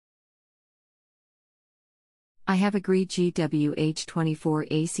I have a Gree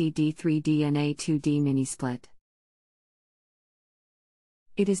GWH24AC-D3DNA2D mini split.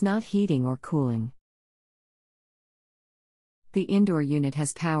 It is not heating or cooling. The indoor unit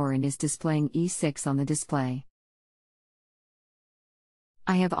has power and is displaying E6 on the display.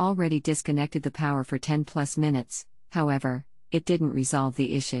 I have already disconnected the power for 10+ minutes, however, it didn't resolve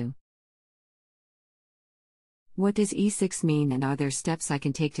the issue. What does E6 mean, and are there steps I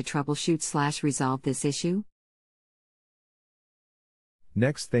can take to troubleshoot/resolve this issue?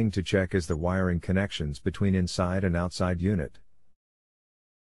 Next thing to check is the wiring connections between inside and outside unit.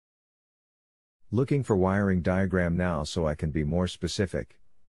 Looking for wiring diagram now so I can be more specific.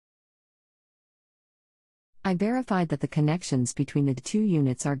 I verified that the connections between the two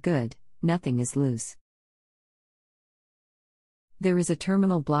units are good, nothing is loose. There is a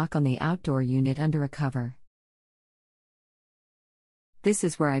terminal block on the outdoor unit under a cover. This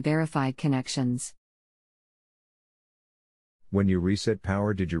is where I verified connections. When you reset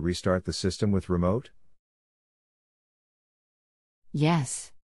power, did you restart the system with remote?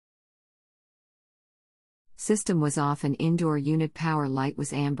 Yes. System was off and indoor unit power light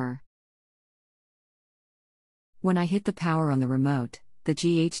was amber. When I hit the power on the remote, the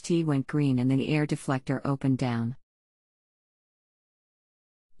GHT went green and the air deflector opened down.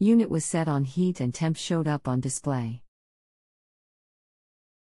 Unit was set on heat and temp showed up on display.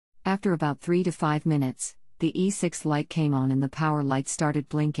 After about 3 to 5 minutes, the E6 light came on and the power light started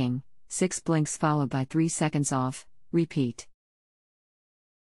blinking, 6 blinks followed by 3 seconds off, repeat.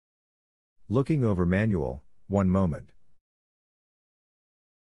 Looking over manual, one moment.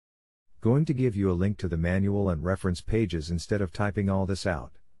 Going to give you a link to the manual and reference pages instead of typing all this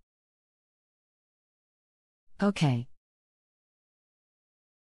out. Okay.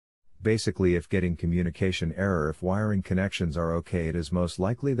 Basically, if getting communication error if wiring connections are okay, it is most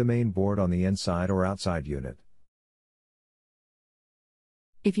likely the main board on the inside or outside unit.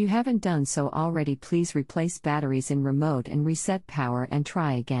 If you haven't done so already, please replace batteries in remote and reset power and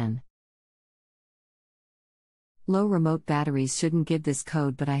try again. Low remote batteries shouldn't give this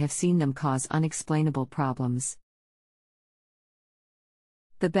code, but I have seen them cause unexplainable problems.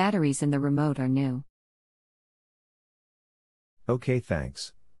 The batteries in the remote are new. Okay,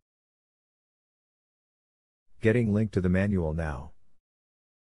 thanks. Getting link to the manual now.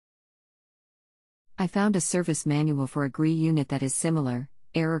 I found a service manual for a Gree unit that is similar,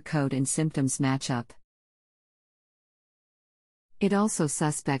 error code and symptoms match up. It also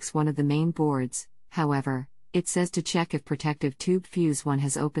suspects one of the main boards, however, it says to check if protective tube fuse 1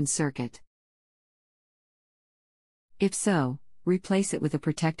 has open circuit. If so, replace it with a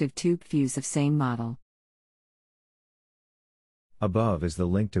protective tube fuse of same model. Above is the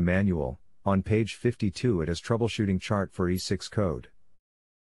link to manual. On page 52 it has troubleshooting chart for E6 code.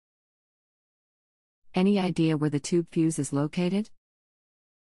 Any idea where the tube fuse is located?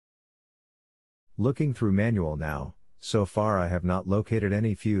 Looking through manual now, so far I have not located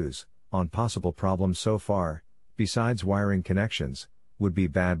any fuse. On possible problems so far, besides wiring connections, would be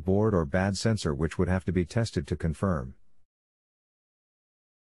bad board or bad sensor, which would have to be tested to confirm.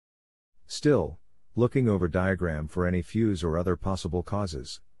 Still, looking over diagram for any fuse or other possible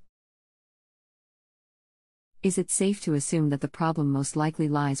causes. Is it safe to assume that the problem most likely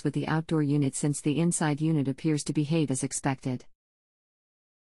lies with the outdoor unit, since the inside unit appears to behave as expected?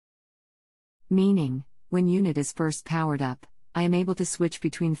 Meaning, when unit is first powered up, I am able to switch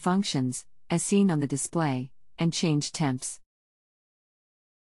between functions, as seen on the display, and change temps.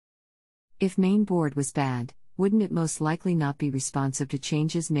 If main board was bad, wouldn't it most likely not be responsive to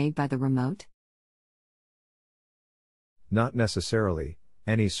changes made by the remote? Not necessarily.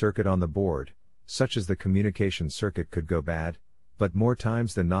 Any circuit on the board, such as the communication circuit, could go bad, but more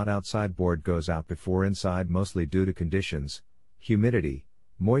times than not outside board goes out before inside, mostly due to conditions, humidity,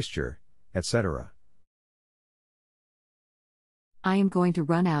 moisture, etc. I am going to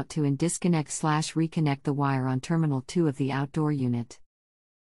run out to and disconnect/reconnect the wire on terminal 2 of the outdoor unit.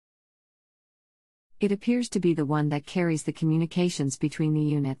 It appears to be the one that carries the communications between the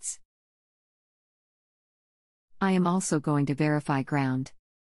units. I am also going to verify ground.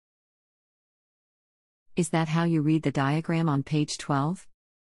 Is that how you read the diagram on page 12?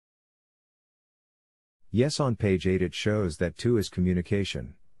 Yes, on page 8 it shows that 2 is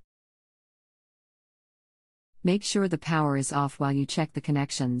communication. Make sure the power is off while you check the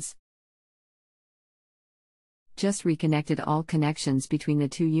connections. Just reconnected all connections between the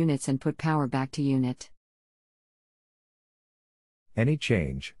two units and put power back to unit. Any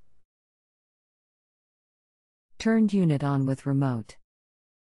change? Turned unit on with remote.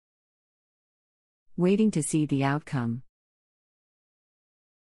 Waiting to see the outcome.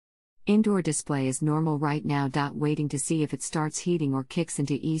 Indoor display is normal right now. Waiting to see if it starts heating or kicks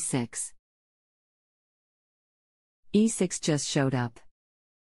into E6. E6 just showed up.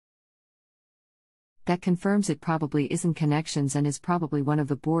 That confirms it probably isn't connections and is probably one of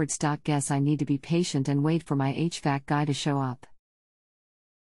the boards. Guess I need to be patient and wait for my HVAC guy to show up.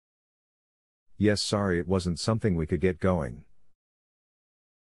 Yes, sorry, it wasn't something we could get going.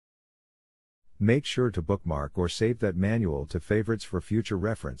 Make sure to bookmark or save that manual to favorites for future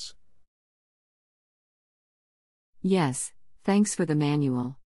reference. Yes, thanks for the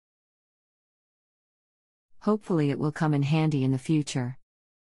manual. Hopefully it will come in handy in the future.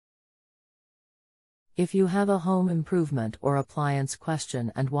 If you have a home improvement or appliance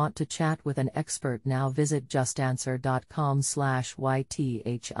question and want to chat with an expert now, visit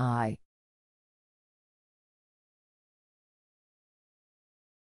justanswer.com/YTHI.